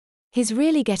He's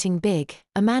really getting big,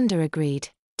 Amanda agreed,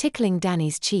 tickling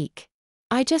Danny's cheek.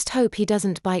 I just hope he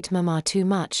doesn't bite Mama too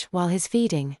much while he's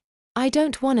feeding. I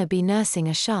don't wanna be nursing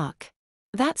a shark.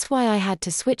 That's why I had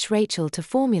to switch Rachel to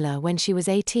formula when she was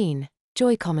 18,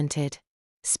 Joy commented.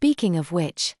 Speaking of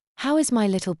which, how is my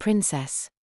little princess?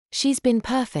 She's been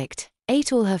perfect,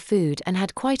 ate all her food and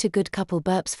had quite a good couple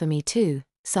burps for me too,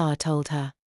 Sarah told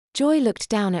her. Joy looked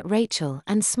down at Rachel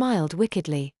and smiled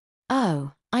wickedly.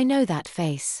 Oh, I know that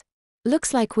face.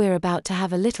 Looks like we're about to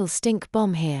have a little stink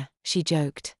bomb here, she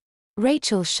joked.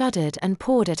 Rachel shuddered and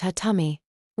pawed at her tummy.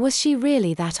 Was she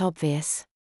really that obvious?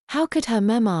 How could her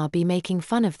mama be making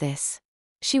fun of this?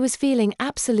 She was feeling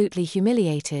absolutely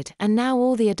humiliated and now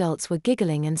all the adults were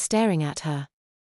giggling and staring at her.